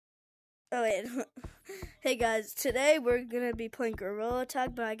Oh wait. Hey guys, today we're gonna be playing Gorilla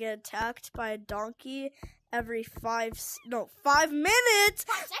Tag, but I get attacked by a donkey every 5 minutes! 5 seconds?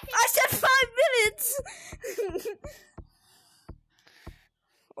 I said 5 minutes!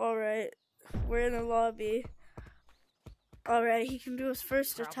 Alright, we're in the lobby. Alright, he can do his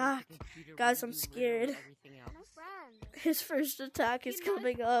first attack. Guys, I'm scared. His first attack is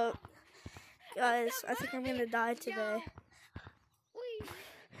coming up. Guys, I think I'm gonna die today.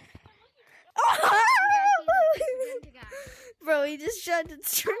 Bro, he just tried to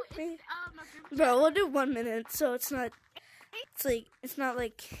trick me. Bro, we'll do 1 minute, so it's not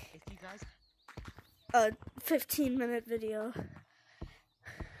like a 15-minute video.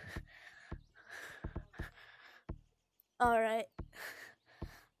 Alright.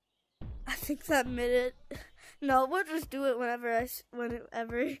 I think that minute. No, we'll just do it whenever.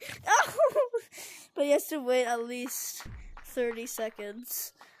 But he has to wait at least 30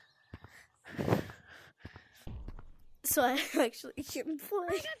 seconds. So I actually can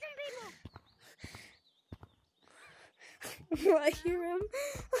play. I hear him.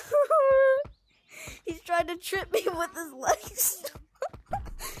 He's trying to trip me with his legs.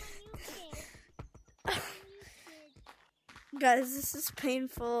 Guys, this is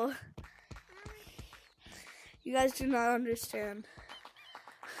painful. You guys do not understand.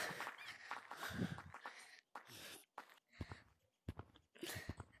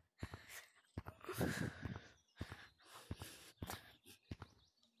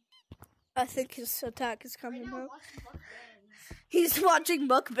 I think his attack is coming up. He's watching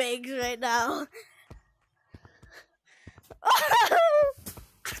mukbangs right now.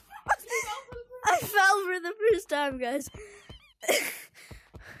 I fell for the first time, guys.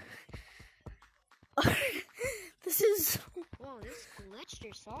 This is... Whoa, this glitched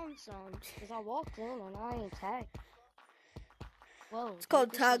your song because I walked in and I attacked. Whoa. It's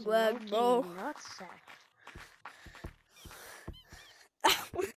called tag lag, bro.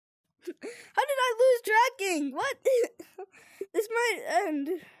 How did I lose tracking? What? This might end.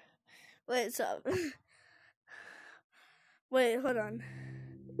 Wait, stop. Wait, hold on.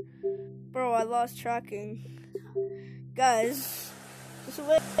 Bro, I lost tracking. Guys, just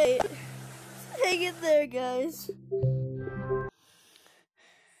wait. Hang in there, guys.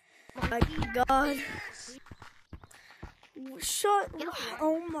 Oh my god. Shut up.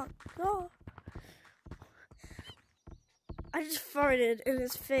 Oh my god. I just farted in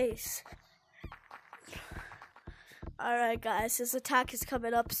his face. Alright guys, his attack is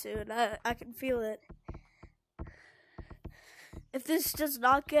coming up soon. I can feel it. If this does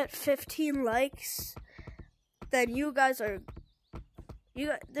not get 15 likes, then you guys are...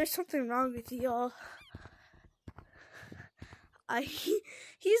 there's something wrong with y'all.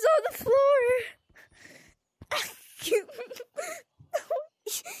 He's on the floor!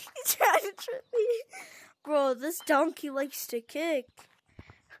 He's trying to trip me. Bro, this donkey likes to kick.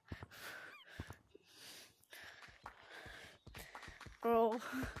 Bro.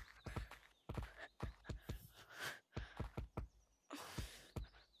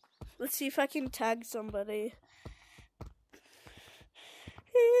 Let's see if I can tag somebody.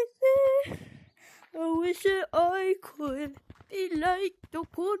 I wish that I could be like the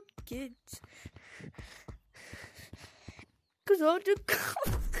good kids. Cause I'll just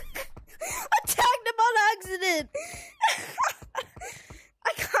I tagged him on accident.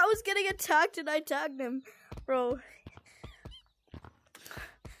 I was getting attacked and I tagged him. Bro.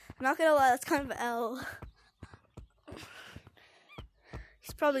 I'm not gonna lie, that's kind of an L.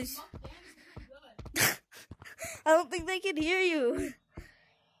 He's probably... I don't think they can hear you.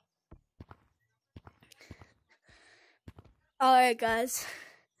 Alright guys.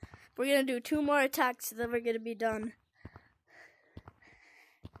 We're gonna do 2 more attacks and then we're gonna be done.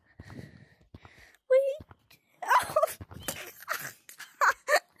 Wait.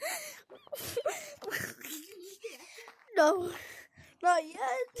 No. Not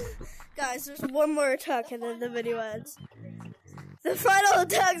yet. Guys, there's 1 more attack and then the video ends. The final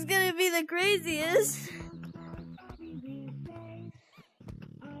attack's gonna be the craziest.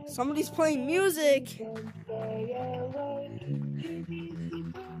 Somebody's playing music.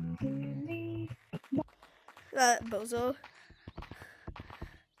 Bozo.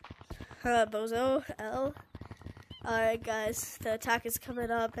 Bozo. L. Alright guys, the attack is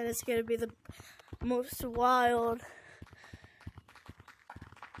coming up and it's gonna be the most wild.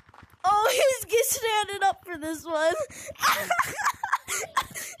 Oh, he's standing up for this one.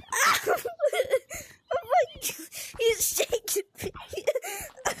 He's shaking me.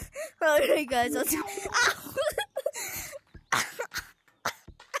 Alright guys, that's gonna be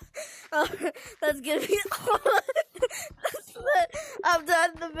I'm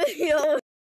done the video.